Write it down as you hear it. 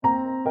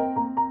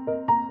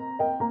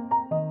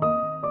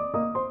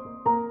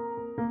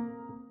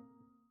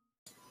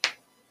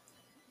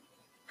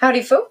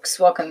Howdy folks,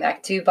 welcome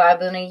back to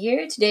Bible in a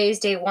Year. Today is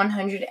day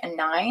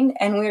 109,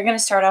 and we're going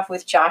to start off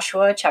with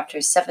Joshua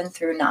chapters 7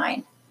 through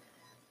 9.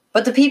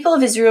 But the people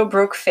of Israel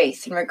broke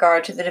faith in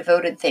regard to the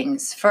devoted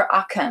things, for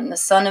Achan, the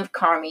son of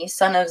Carmi,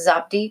 son of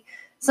Zabdi,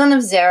 son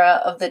of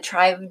Zerah of the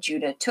tribe of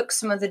Judah, took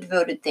some of the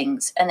devoted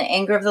things, and the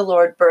anger of the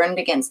Lord burned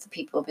against the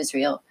people of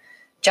Israel.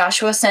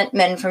 Joshua sent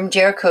men from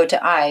Jericho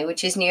to Ai,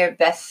 which is near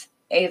Beth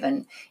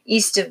Aven,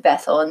 east of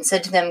Bethel, and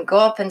said to them, "Go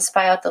up and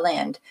spy out the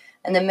land."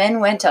 And the men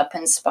went up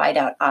and spied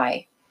out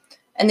Ai.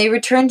 And they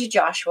returned to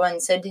Joshua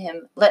and said to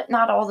him, "Let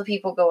not all the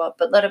people go up,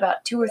 but let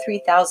about 2,000 or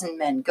 3,000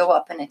 men go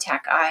up and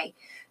attack Ai.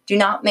 Do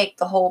not make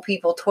the whole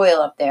people toil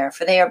up there,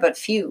 for they are but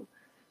few."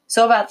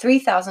 So about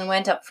 3,000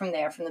 went up from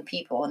there from the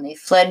people, and they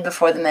fled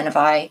before the men of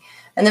Ai.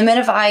 And the men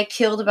of Ai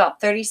killed about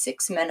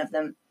 36 men of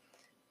them,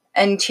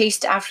 and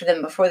chased after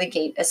them before the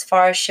gate as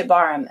far as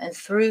Shebarim,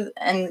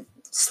 and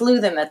slew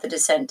them at the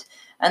descent.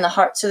 And the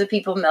hearts of the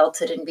people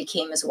melted and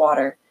became as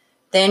water.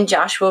 Then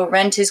Joshua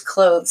rent his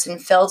clothes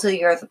and fell to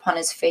the earth upon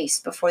his face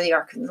before the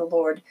ark of the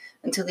Lord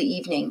until the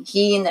evening,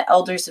 he and the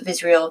elders of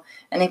Israel,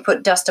 and they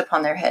put dust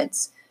upon their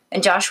heads.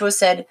 And Joshua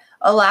said,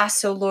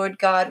 "Alas, O Lord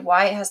God,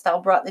 why hast thou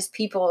brought this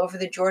people over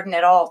the Jordan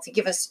at all, to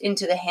give us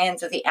into the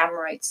hands of the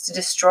Amorites, to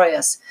destroy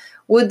us?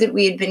 Would that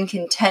we had been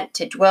content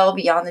to dwell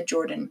beyond the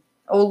Jordan.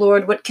 O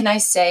Lord, what can I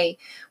say,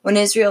 when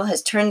Israel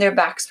has turned their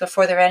backs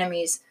before their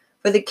enemies?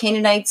 For the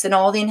Canaanites and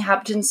all the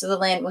inhabitants of the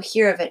land will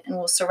hear of it, and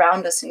will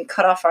surround us and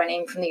cut off our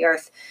name from the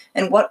earth.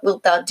 And what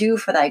wilt thou do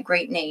for thy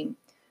great name?"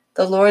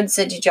 The Lord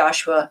said to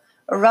Joshua,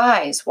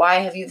 "Arise, why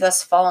have you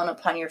thus fallen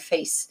upon your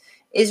face?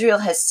 Israel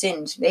has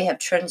sinned, they have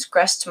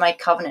transgressed my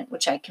covenant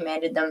which I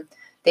commanded them.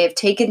 They have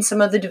taken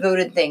some of the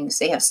devoted things,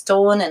 they have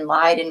stolen and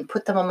lied and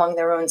put them among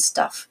their own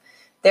stuff.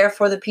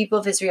 Therefore the people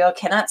of Israel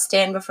cannot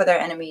stand before their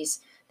enemies.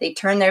 They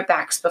turn their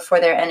backs before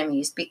their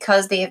enemies,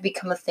 because they have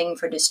become a thing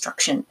for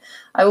destruction.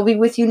 I will be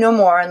with you no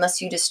more,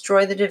 unless you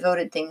destroy the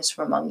devoted things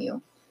from among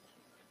you.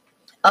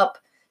 Up,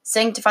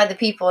 sanctify the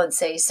people, and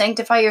say,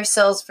 Sanctify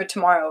yourselves for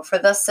tomorrow, for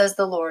thus says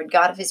the Lord,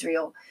 God of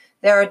Israel,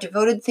 there are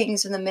devoted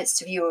things in the midst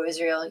of you, O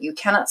Israel. You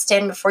cannot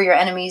stand before your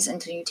enemies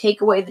until you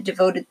take away the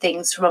devoted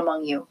things from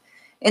among you.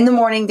 In the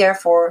morning,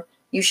 therefore,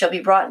 you shall be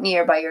brought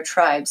near by your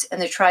tribes,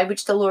 and the tribe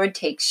which the Lord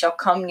takes shall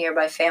come near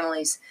by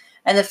families.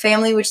 And the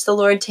family which the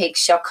Lord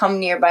takes shall come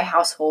near by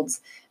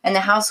households, and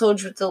the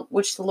household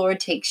which the Lord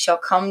takes shall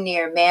come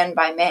near man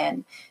by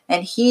man.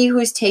 And he who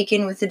is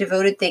taken with the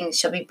devoted things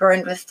shall be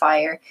burned with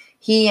fire,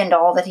 he and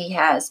all that he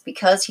has,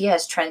 because he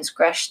has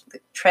transgressed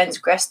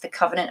the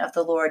covenant of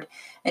the Lord,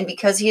 and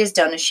because he has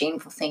done a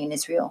shameful thing in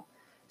Israel.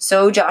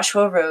 So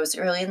Joshua rose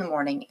early in the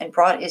morning, and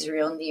brought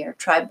Israel near,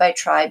 tribe by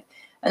tribe,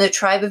 and the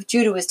tribe of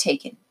Judah was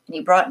taken. And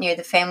he brought near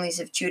the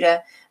families of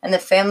Judah, and the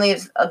family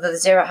of the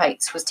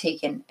Zerahites was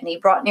taken. And he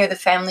brought near the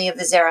family of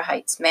the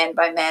Zerahites, man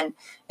by man,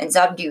 and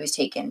Zabdi was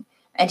taken.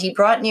 And he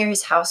brought near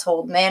his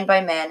household, man by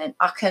man, and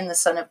Achan the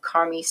son of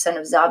Carmi, son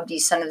of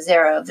Zabdi, son of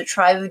Zerah, of the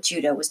tribe of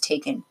Judah, was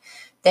taken.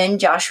 Then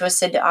Joshua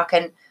said to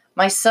Achan,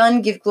 "My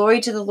son, give glory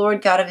to the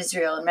Lord God of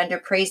Israel, and render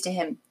praise to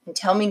him, and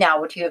tell me now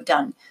what you have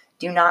done.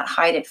 Do not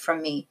hide it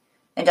from me."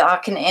 And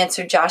Achan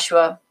answered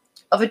Joshua,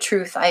 "Of a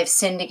truth I have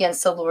sinned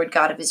against the Lord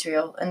God of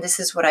Israel, and this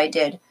is what I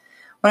did.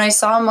 When I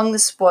saw among the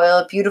spoil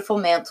a beautiful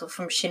mantle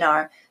from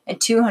Shinar, and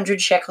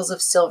 200 shekels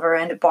of silver,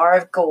 and a bar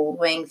of gold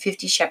weighing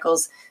 50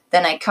 shekels,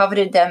 then I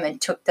coveted them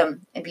and took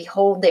them, and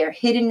behold, they are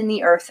hidden in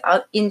the earth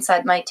out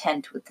inside my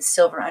tent with the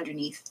silver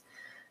underneath."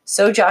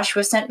 So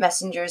Joshua sent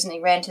messengers, and they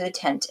ran to the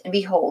tent, and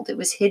behold, it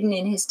was hidden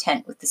in his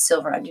tent with the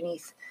silver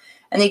underneath.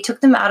 And they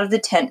took them out of the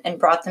tent, and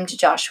brought them to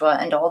Joshua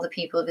and all the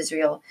people of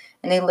Israel,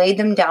 and they laid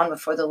them down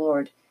before the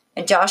Lord.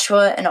 And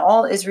Joshua and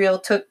all Israel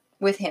took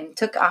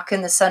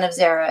Achan the son of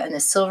Zerah, and the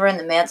silver and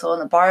the mantle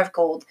and the bar of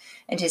gold,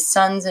 and his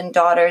sons and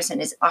daughters,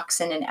 and his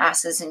oxen and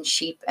asses and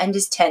sheep, and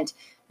his tent,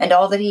 and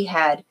all that he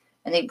had,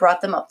 and they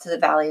brought them up to the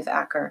valley of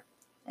Achor.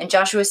 And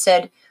Joshua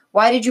said,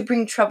 "Why did you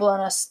bring trouble on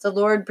us? The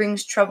Lord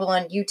brings trouble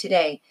on you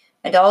today."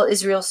 And all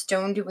Israel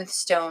stoned him with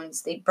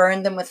stones. They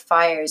burned them with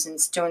fires,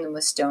 and stoned them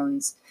with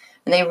stones.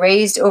 And they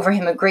raised over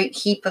him a great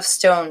heap of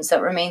stones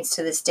that remains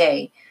to this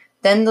day.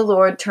 Then the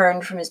Lord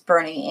turned from his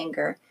burning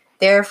anger.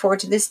 Therefore,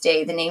 to this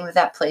day, the name of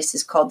that place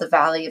is called the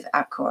Valley of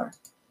Achor.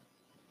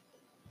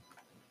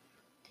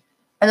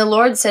 And the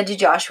Lord said to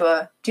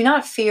Joshua, "Do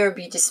not fear or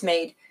be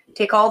dismayed.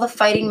 Take all the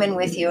fighting men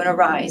with you, and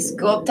arise.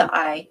 Go up to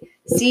Ai.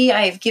 See,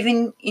 I have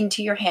given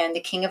into your hand the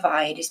king of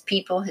Ai, and his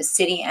people, his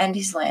city, and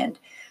his land.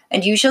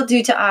 And you shall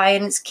do to Ai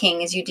and its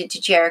king as you did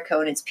to Jericho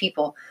and its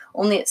people.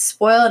 Only its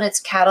spoil and its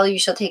cattle you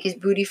shall take as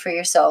booty for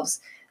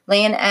yourselves.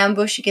 Lay an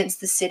ambush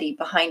against the city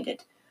behind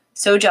it."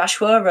 So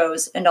Joshua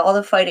arose, and all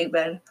the fighting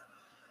men,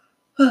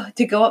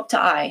 to go up to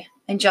Ai.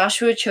 And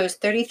Joshua chose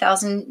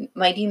 30,000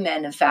 mighty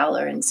men of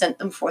valor, and sent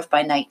them forth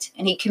by night.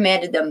 And he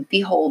commanded them,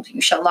 "Behold, you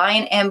shall lie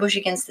in ambush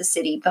against the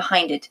city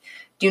behind it.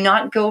 Do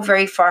not go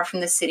very far from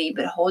the city,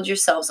 but hold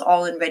yourselves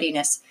all in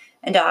readiness.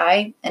 And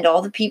I, and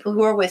all the people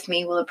who are with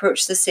me, will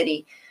approach the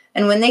city.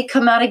 And when they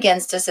come out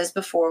against us as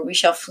before, we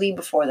shall flee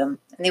before them,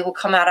 and they will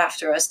come out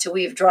after us till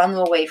we have drawn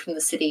them away from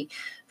the city.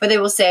 For they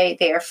will say,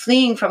 They are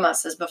fleeing from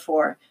us as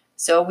before,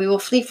 so we will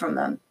flee from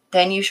them.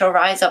 Then you shall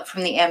rise up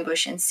from the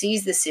ambush and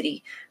seize the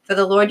city, for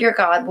the Lord your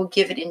God will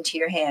give it into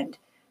your hand.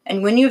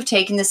 And when you have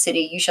taken the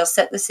city, you shall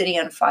set the city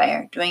on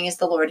fire, doing as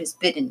the Lord has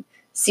bidden.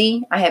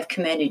 See, I have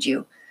commanded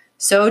you.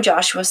 So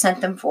Joshua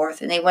sent them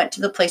forth, and they went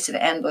to the place of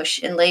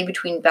ambush, and lay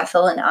between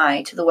Bethel and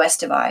Ai, to the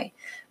west of Ai.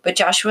 But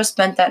Joshua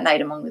spent that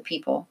night among the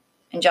people.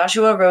 And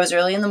Joshua rose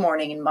early in the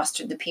morning, and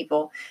mustered the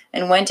people,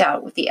 and went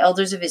out with the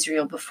elders of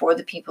Israel before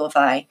the people of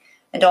Ai.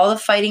 And all the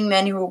fighting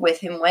men who were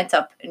with him went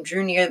up, and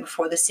drew near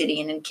before the city,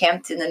 and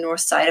encamped in the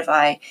north side of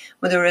Ai,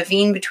 with a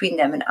ravine between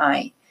them and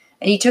Ai.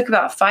 And he took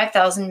about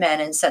 5,000 men,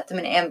 and set them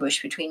in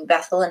ambush between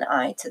Bethel and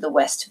Ai, to the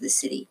west of the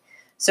city.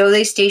 So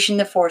they stationed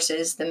the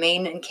forces, the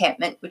main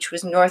encampment which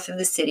was north of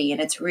the city, and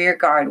its rear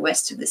guard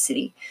west of the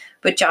city.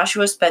 But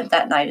Joshua spent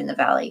that night in the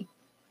valley.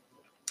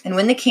 And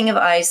when the king of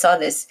Ai saw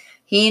this,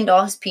 he and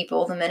all his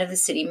people, the men of the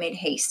city, made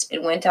haste,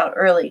 and went out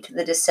early to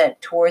the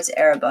descent towards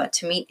Arabah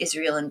to meet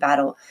Israel in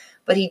battle.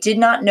 But he did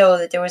not know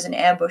that there was an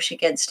ambush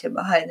against him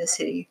behind the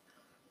city.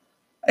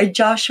 And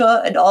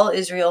Joshua and all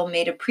Israel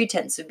made a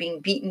pretense of being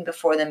beaten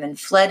before them, and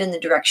fled in the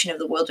direction of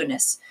the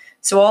wilderness.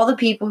 So all the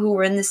people who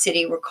were in the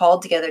city were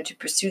called together to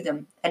pursue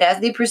them. And as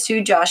they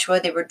pursued Joshua,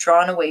 they were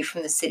drawn away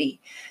from the city.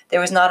 There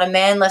was not a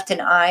man left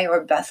in Ai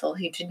or Bethel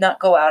who did not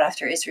go out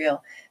after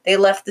Israel. They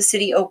left the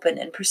city open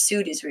and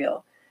pursued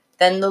Israel.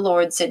 Then the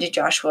Lord said to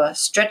Joshua,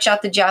 Stretch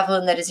out the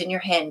javelin that is in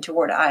your hand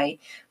toward Ai,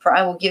 for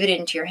I will give it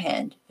into your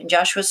hand. And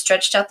Joshua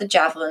stretched out the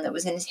javelin that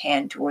was in his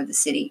hand toward the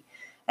city.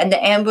 And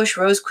the ambush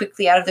rose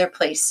quickly out of their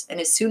place, and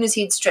as soon as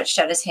he had stretched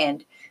out his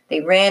hand,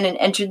 they ran and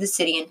entered the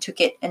city and took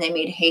it, and they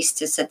made haste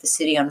to set the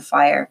city on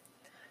fire.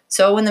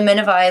 So when the men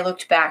of Ai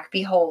looked back,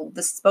 behold,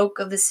 the smoke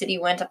of the city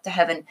went up to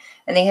heaven,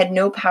 and they had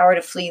no power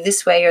to flee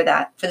this way or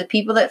that, for the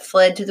people that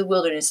fled to the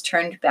wilderness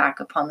turned back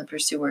upon the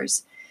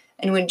pursuers.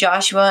 And when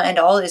Joshua and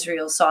all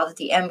Israel saw that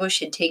the ambush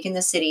had taken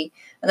the city,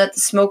 and that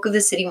the smoke of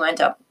the city went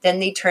up, then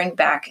they turned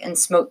back and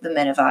smote the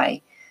men of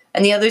Ai.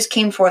 And the others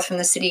came forth from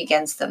the city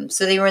against them.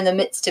 So they were in the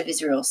midst of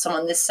Israel, some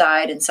on this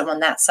side and some on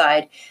that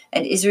side.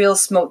 And Israel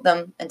smote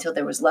them until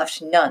there was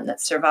left none that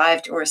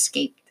survived or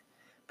escaped.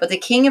 But the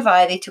king of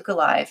Ai they took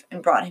alive,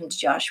 and brought him to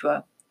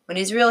Joshua. When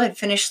Israel had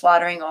finished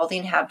slaughtering all the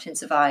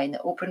inhabitants of Ai in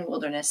the open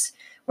wilderness,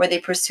 where they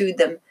pursued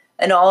them,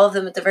 and all of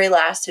them at the very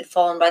last had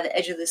fallen by the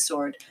edge of the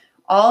sword,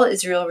 all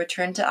Israel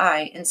returned to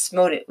Ai, and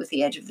smote it with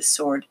the edge of the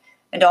sword.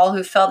 And all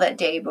who fell that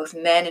day, both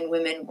men and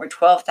women, were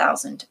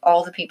 12,000,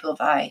 all the people of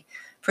Ai.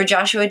 For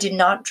Joshua did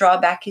not draw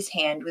back his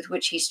hand with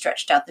which he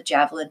stretched out the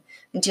javelin,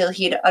 until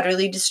he had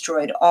utterly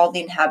destroyed all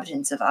the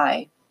inhabitants of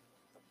Ai.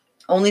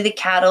 Only the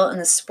cattle and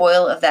the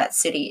spoil of that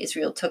city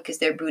Israel took as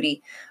their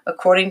booty,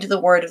 according to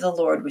the word of the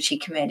Lord which he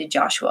commanded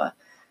Joshua.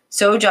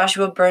 So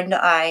Joshua burned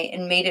Ai,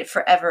 and made it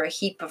forever a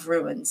heap of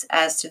ruins,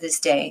 as to this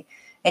day.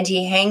 And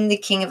he hanged the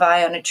king of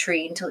Ai on a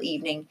tree until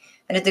evening,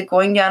 and at the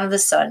going down of the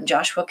sun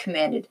Joshua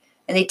commanded,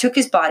 and they took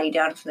his body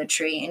down from the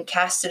tree, and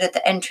cast it at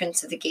the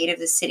entrance of the gate of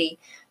the city,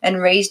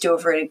 and raised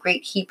over it a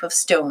great heap of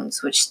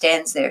stones, which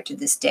stands there to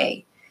this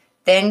day.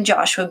 Then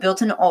Joshua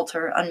built an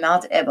altar on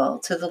Mount Ebal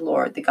to the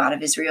Lord, the God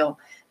of Israel,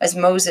 as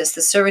Moses,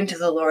 the servant of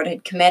the Lord,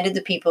 had commanded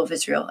the people of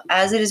Israel,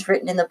 as it is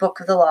written in the book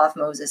of the law of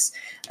Moses,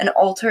 an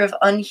altar of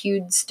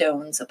unhewed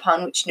stones,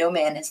 upon which no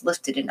man has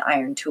lifted an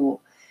iron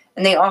tool.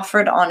 And they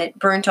offered on it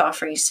burnt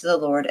offerings to the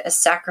Lord as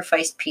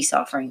sacrificed peace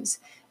offerings.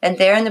 And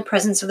there in the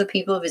presence of the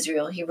people of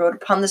Israel he wrote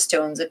upon the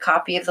stones a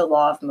copy of the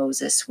law of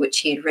Moses, which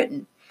he had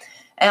written.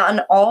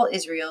 And all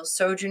Israel,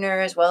 sojourner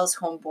as well as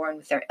homeborn,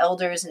 with their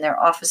elders and their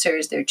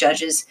officers, their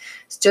judges,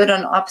 stood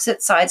on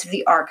opposite sides of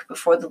the ark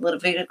before the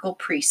Levitical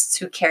priests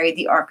who carried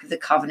the ark of the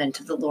covenant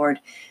of the Lord,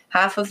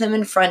 half of them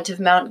in front of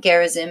Mount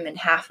Gerizim, and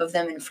half of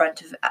them in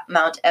front of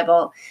Mount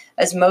Ebal,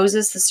 as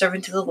Moses, the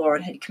servant of the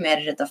Lord, had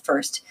commanded at the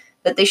first,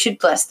 that they should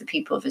bless the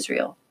people of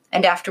Israel.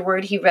 And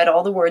afterward he read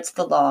all the words of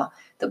the law,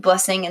 the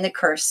blessing and the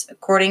curse,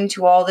 according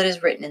to all that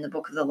is written in the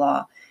book of the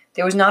law.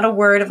 There was not a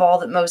word of all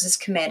that Moses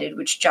commanded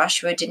which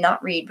Joshua did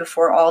not read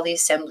before all the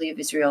assembly of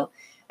Israel,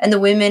 and the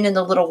women and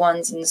the little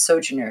ones and the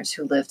sojourners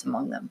who lived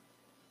among them.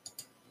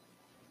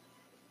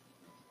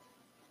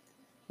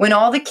 When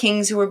all the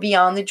kings who were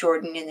beyond the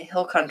Jordan in the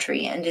hill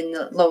country and in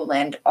the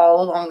lowland,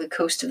 all along the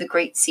coast of the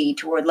Great Sea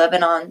toward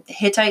Lebanon, the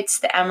Hittites,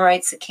 the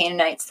Amorites, the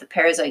Canaanites, the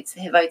Perizzites,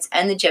 the Hivites,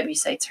 and the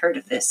Jebusites heard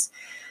of this,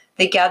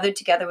 they gathered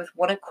together with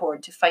one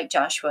accord to fight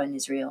Joshua and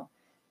Israel.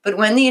 But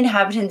when the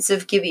inhabitants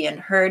of Gibeon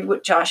heard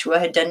what Joshua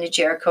had done to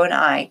Jericho and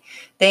Ai,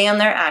 they on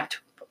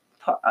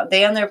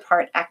their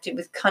part acted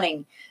with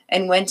cunning,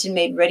 and went and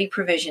made ready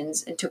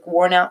provisions, and took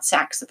worn-out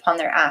sacks upon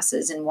their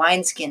asses, and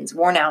wineskins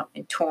worn out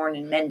and torn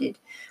and mended,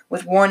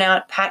 with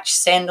worn-out patched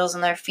sandals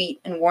on their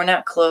feet, and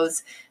worn-out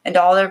clothes, and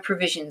all their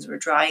provisions were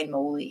dry and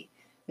moldy.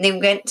 And they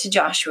went to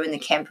Joshua in the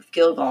camp of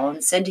Gilgal,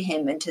 and said to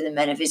him and to the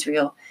men of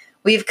Israel,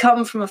 We have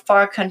come from a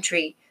far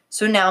country,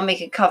 so now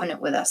make a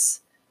covenant with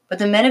us. But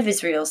the men of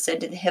Israel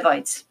said to the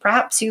Hivites,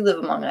 Perhaps you live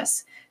among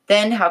us.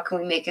 Then how can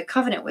we make a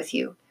covenant with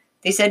you?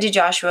 They said to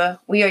Joshua,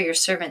 "We are your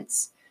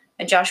servants."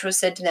 And Joshua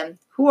said to them,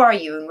 "Who are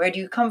you, and where do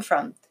you come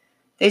from?"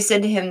 They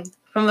said to him,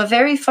 "From a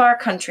very far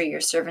country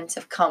your servants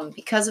have come,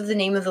 because of the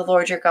name of the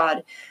Lord your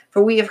God,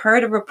 for we have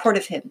heard a report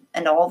of him,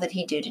 and all that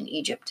he did in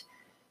Egypt,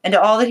 and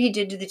all that he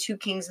did to the two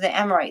kings of the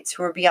Amorites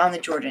who were beyond the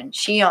Jordan,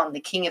 Sihon the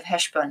king of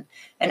Heshbon,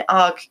 and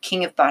Og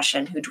king of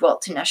Bashan, who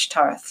dwelt in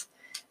Ashtaroth.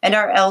 And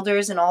our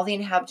elders and all the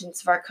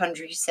inhabitants of our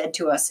country said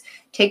to us,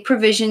 Take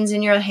provisions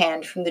in your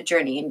hand from the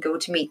journey, and go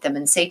to meet them,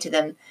 and say to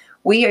them,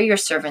 We are your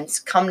servants,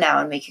 come now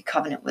and make a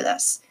covenant with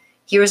us.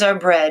 Here is our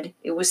bread.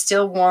 It was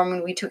still warm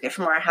when we took it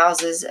from our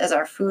houses as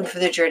our food for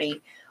the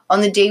journey,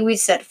 on the day we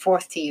set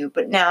forth to you,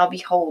 but now,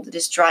 behold, it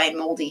is dry and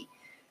moldy.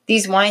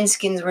 These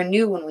wineskins were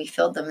new when we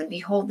filled them, and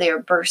behold, they are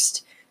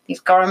burst. These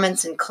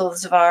garments and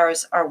clothes of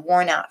ours are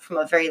worn out from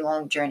a very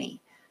long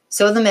journey.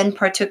 So the men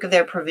partook of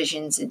their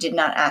provisions and did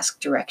not ask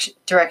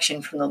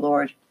direction from the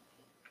Lord.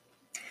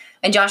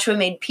 And Joshua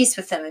made peace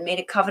with them and made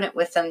a covenant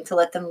with them to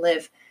let them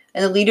live.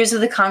 And the leaders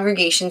of the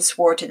congregation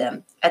swore to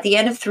them. At the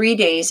end of 3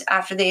 days,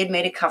 after they had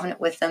made a covenant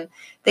with them,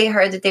 they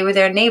heard that they were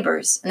their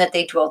neighbors and that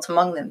they dwelt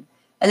among them.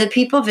 And the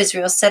people of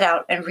Israel set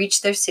out and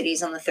reached their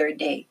cities on the 3rd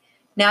day.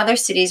 Now their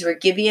cities were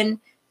Gibeon,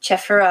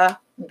 Chephirah,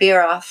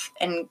 Beeroth,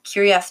 and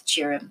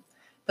Kiriath-jearim.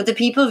 But the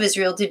people of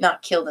Israel did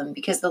not kill them,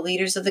 because the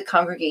leaders of the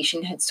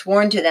congregation had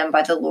sworn to them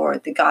by the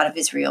Lord, the God of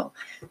Israel.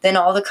 Then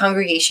all the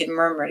congregation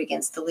murmured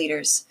against the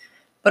leaders.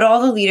 But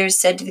all the leaders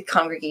said to the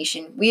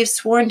congregation, We have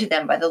sworn to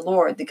them by the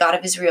Lord, the God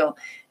of Israel,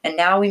 and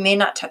now we may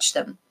not touch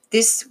them.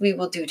 This we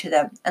will do to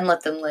them, and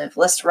let them live,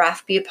 lest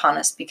wrath be upon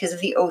us because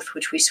of the oath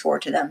which we swore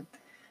to them.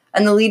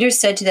 And the leaders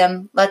said to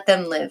them, Let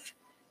them live.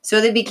 So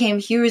they became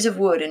hewers of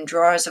wood and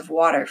drawers of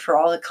water for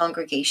all the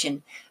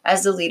congregation,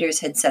 as the leaders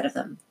had said of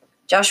them.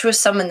 Joshua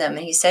summoned them,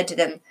 and he said to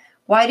them,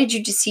 Why did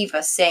you deceive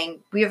us, saying,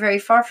 We are very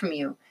far from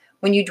you,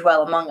 when you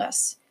dwell among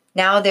us?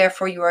 Now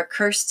therefore you are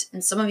cursed,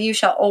 and some of you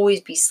shall always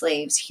be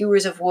slaves,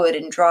 hewers of wood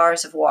and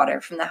drawers of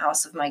water from the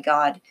house of my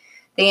God.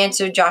 They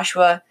answered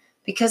Joshua,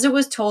 Because it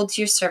was told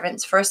to your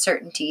servants for a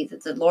certainty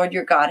that the Lord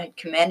your God had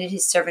commanded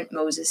his servant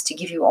Moses to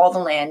give you all the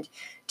land,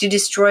 to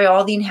destroy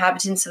all the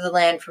inhabitants of the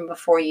land from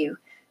before you.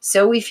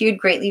 So we feared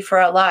greatly for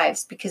our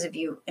lives because of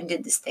you, and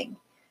did this thing.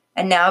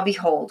 And now,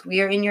 behold,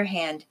 we are in your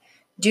hand.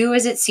 Do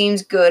as it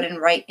seems good and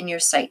right in your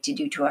sight to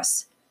do to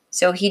us.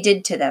 So he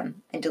did to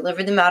them, and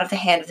delivered them out of the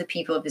hand of the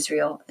people of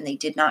Israel, and they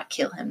did not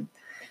kill him.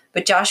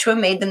 But Joshua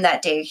made them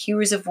that day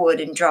hewers of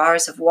wood and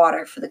drawers of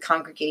water for the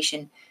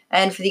congregation,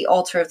 and for the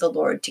altar of the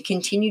Lord, to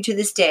continue to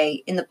this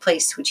day in the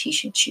place which he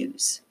should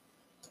choose.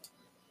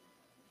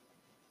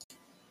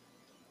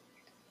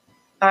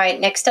 All right,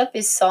 next up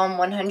is Psalm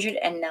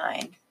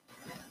 109.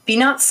 Be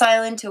not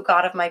silent, O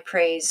God of my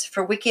praise,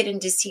 for wicked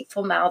and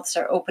deceitful mouths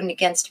are opened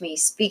against me,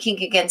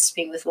 speaking against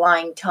me with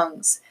lying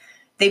tongues.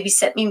 They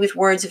beset me with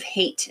words of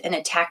hate and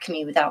attack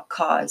me without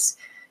cause.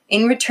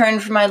 In return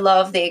for my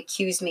love they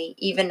accuse me,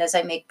 even as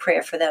I make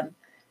prayer for them.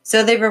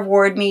 So they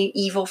reward me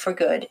evil for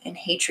good and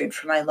hatred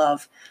for my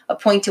love.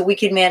 Appoint a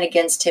wicked man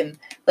against him.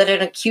 Let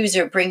an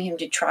accuser bring him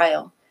to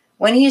trial.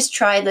 When he is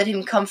tried, let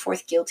him come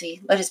forth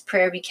guilty. Let his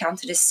prayer be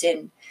counted as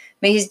sin.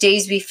 May his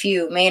days be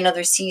few. May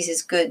another seize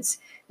his goods.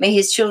 May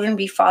his children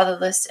be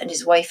fatherless and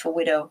his wife a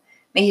widow.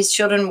 May his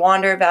children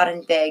wander about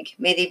and beg.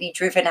 May they be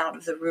driven out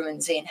of the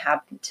ruins they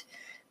inhabit.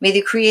 May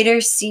the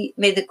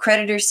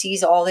creditor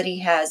seize all that he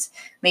has.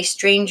 May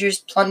strangers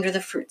plunder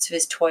the fruits of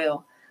his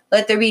toil.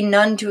 Let there be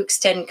none to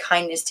extend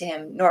kindness to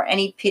him, nor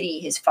any pity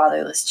his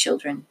fatherless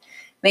children.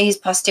 May his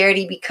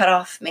posterity be cut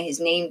off. May his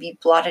name be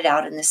blotted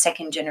out in the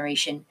 2nd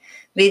generation.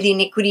 May the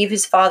iniquity of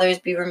his fathers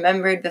be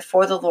remembered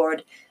before the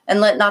Lord,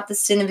 and let not the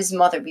sin of his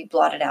mother be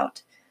blotted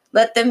out.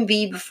 Let them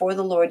be before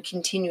the Lord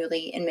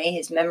continually, and may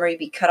his memory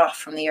be cut off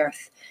from the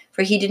earth.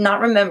 For he did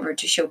not remember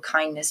to show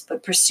kindness,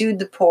 but pursued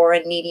the poor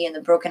and needy and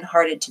the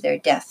brokenhearted to their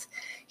death.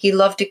 He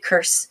loved to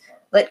curse.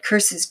 Let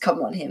curses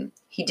come on him.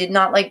 He did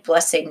not like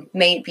blessing.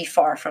 May it be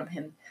far from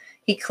him.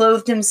 He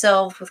clothed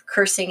himself with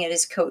cursing at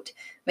his coat.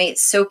 May it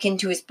soak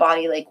into his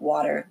body like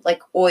water,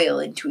 like oil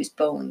into his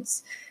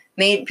bones.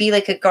 May it be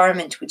like a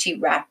garment which he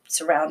wraps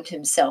around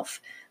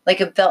himself, like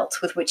a belt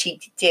with which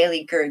he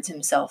daily girds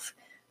himself.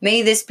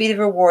 May this be the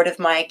reward of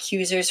my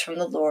accusers from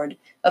the Lord,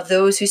 of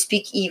those who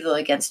speak evil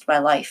against my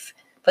life.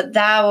 But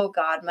thou, O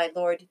God, my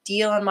Lord,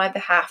 deal on my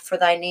behalf for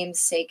thy name's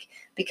sake,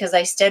 because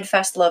thy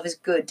steadfast love is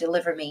good,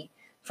 deliver me.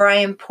 For I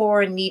am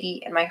poor and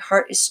needy, and my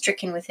heart is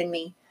stricken within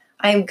me.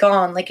 I am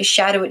gone like a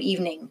shadow at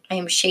evening. I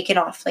am shaken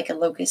off like a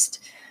locust.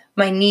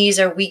 My knees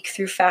are weak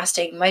through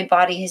fasting. My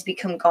body has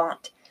become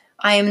gaunt.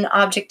 I am an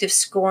object of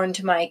scorn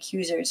to my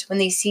accusers. When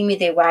they see me,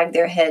 they wag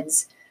their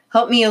heads.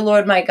 Help me, O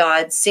Lord my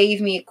God.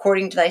 Save me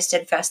according to thy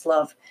steadfast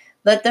love.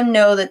 Let them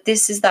know that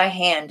this is thy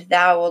hand.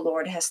 Thou, O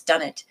Lord, hast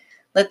done it.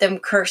 Let them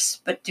curse,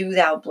 but do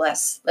thou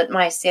bless. Let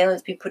my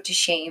assailants be put to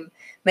shame.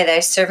 May thy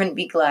servant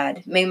be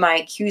glad. May my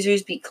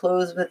accusers be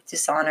clothed with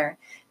dishonor.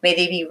 May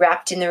they be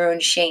wrapped in their own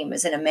shame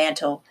as in a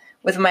mantle.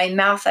 With my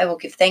mouth I will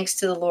give thanks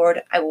to the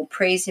Lord. I will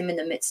praise him in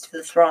the midst of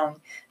the throng.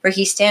 For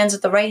he stands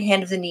at the right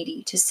hand of the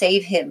needy to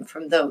save him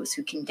from those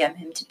who condemn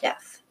him to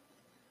death.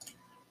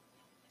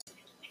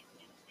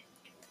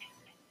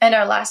 And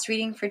our last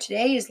reading for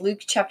today is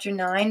Luke chapter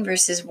 9,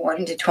 verses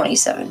 1 to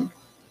 27.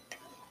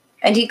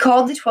 And he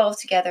called the 12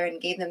 together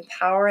and gave them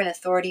power and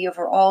authority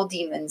over all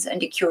demons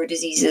and to cure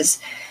diseases.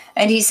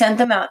 And he sent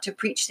them out to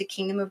preach the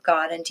kingdom of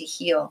God and to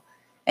heal.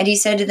 And he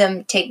said to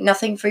them, Take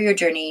nothing for your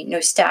journey, no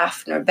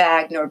staff, nor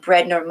bag, nor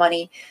bread, nor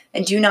money,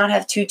 and do not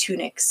have 2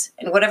 tunics.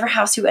 And whatever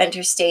house you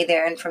enter, stay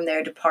there, and from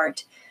there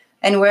depart.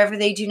 And wherever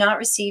they do not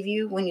receive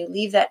you, when you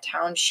leave that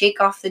town, shake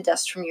off the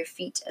dust from your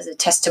feet as a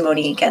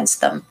testimony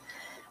against them.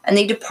 And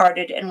they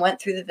departed and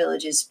went through the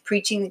villages,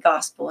 preaching the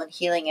gospel and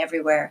healing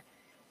everywhere.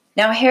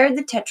 Now Herod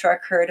the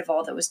Tetrarch heard of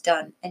all that was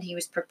done, and he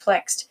was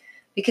perplexed,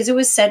 because it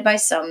was said by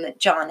some that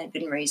John had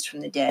been raised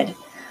from the dead,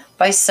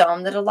 by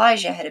some that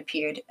Elijah had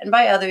appeared, and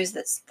by others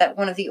that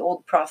one of the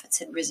old prophets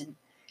had risen.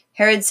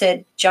 Herod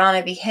said, John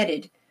I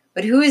beheaded,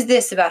 but who is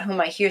this about whom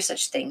I hear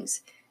such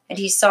things? And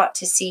he sought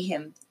to see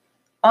him.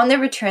 On their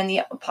return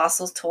the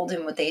apostles told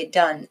him what they had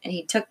done, and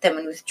he took them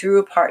and withdrew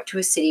apart to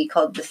a city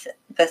called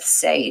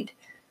Bethsaida.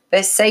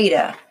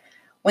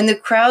 When the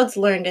crowds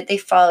learned it, they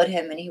followed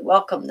him, and he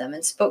welcomed them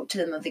and spoke to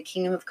them of the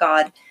kingdom of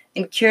God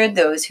and cured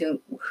those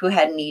who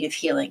had need of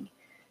healing.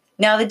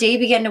 Now the day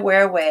began to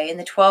wear away, and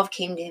the 12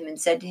 came to him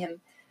and said to him,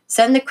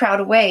 Send the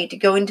crowd away to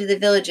go into the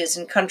villages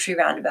and country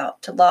round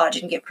about, to lodge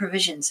and get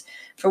provisions,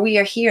 for we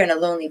are here in a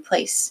lonely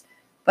place.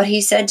 But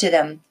he said to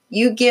them,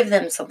 You give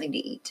them something to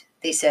eat.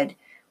 They said,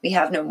 We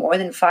have no more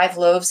than 5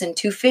 loaves and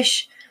 2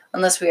 fish,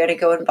 unless we are to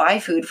go and buy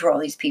food for all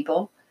these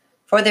people.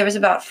 For there was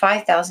about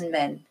 5,000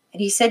 men. And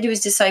he said to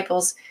his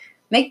disciples,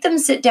 Make them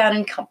sit down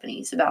in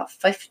companies, about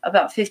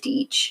 50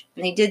 each.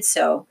 And they did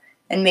so,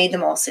 and made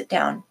them all sit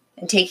down.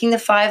 And taking the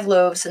 5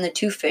 loaves and the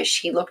 2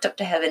 fish, he looked up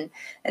to heaven,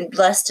 and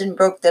blessed and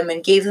broke them,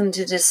 and gave them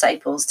to the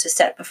disciples to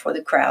set before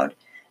the crowd.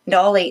 And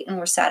all ate and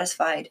were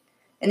satisfied.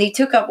 And they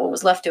took up what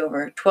was left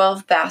over,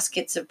 12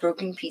 baskets of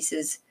broken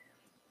pieces.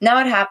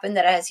 Now it happened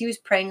that as he was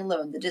praying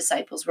alone, the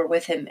disciples were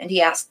with him, and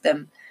he asked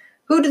them,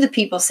 Who do the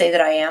people say that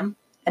I am?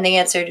 And they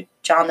answered,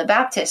 John the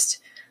Baptist.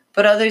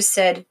 But others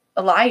said,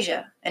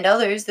 Elijah, and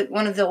others that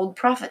one of the old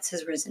prophets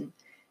has risen.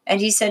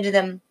 And he said to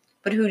them,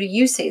 But who do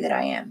you say that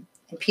I am?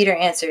 And Peter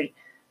answered,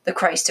 The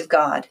Christ of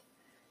God.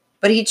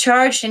 But he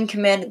charged and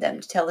commanded them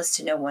to tell this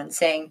to no one,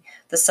 saying,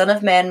 The Son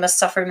of Man must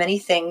suffer many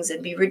things,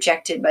 and be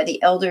rejected by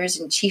the elders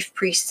and chief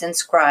priests and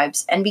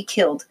scribes, and be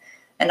killed,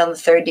 and on the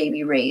 3rd day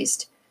be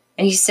raised.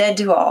 And he said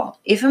to all,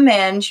 If a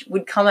man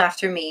would come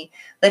after me,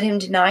 let him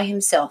deny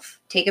himself,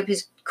 take up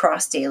his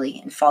cross daily,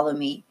 and follow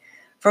me.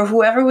 For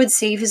whoever would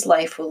save his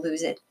life will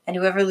lose it, and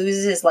whoever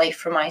loses his life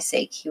for my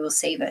sake, he will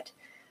save it.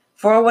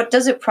 For what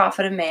does it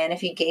profit a man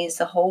if he gains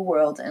the whole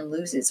world and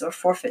loses or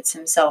forfeits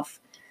himself?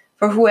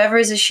 For whoever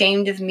is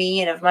ashamed of me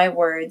and of my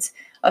words,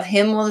 of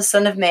him will the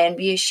Son of Man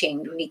be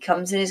ashamed when he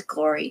comes in his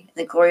glory, and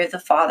the glory of the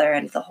Father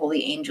and of the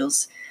holy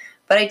angels.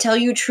 But I tell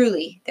you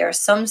truly, there are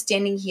some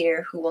standing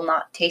here who will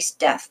not taste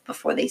death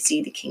before they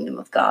see the kingdom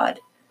of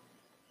God.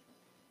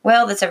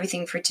 Well, that's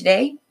everything for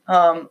today.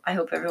 I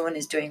hope everyone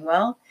is doing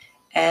well.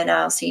 And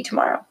I'll see you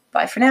tomorrow.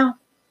 Bye for now.